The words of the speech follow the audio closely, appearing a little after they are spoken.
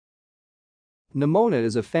Nimona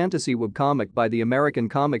is a fantasy webcomic by the American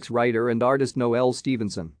comics writer and artist Noelle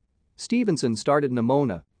Stevenson. Stevenson started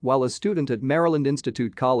Nimona while a student at Maryland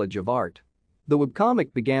Institute College of Art. The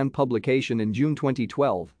webcomic began publication in June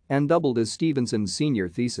 2012 and doubled as Stevenson's senior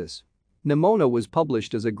thesis. Nimona was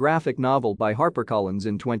published as a graphic novel by HarperCollins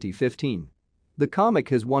in 2015. The comic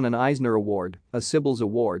has won an Eisner Award, a Cybils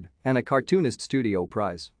Award, and a Cartoonist Studio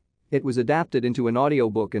Prize. It was adapted into an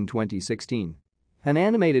audiobook in 2016. An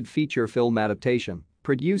animated feature film adaptation,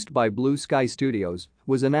 produced by Blue Sky Studios,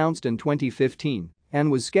 was announced in 2015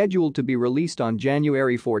 and was scheduled to be released on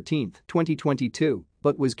January 14, 2022,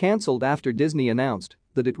 but was cancelled after Disney announced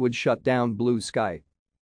that it would shut down Blue Sky.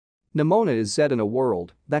 Nimona is set in a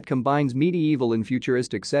world that combines medieval and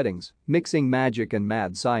futuristic settings, mixing magic and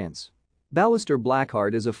mad science. Ballister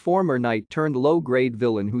Blackheart is a former knight turned low-grade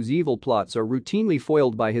villain whose evil plots are routinely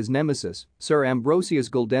foiled by his nemesis, Sir Ambrosius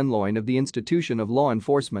Goldenloin of the Institution of Law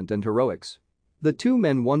Enforcement and Heroics. The two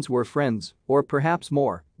men once were friends, or perhaps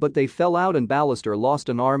more, but they fell out and Ballister lost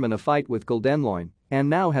an arm in a fight with Goldenloin and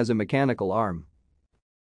now has a mechanical arm.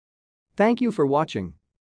 Thank you for watching.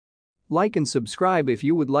 Like and subscribe if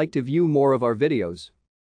you would like to view more of our videos.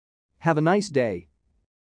 Have a nice day.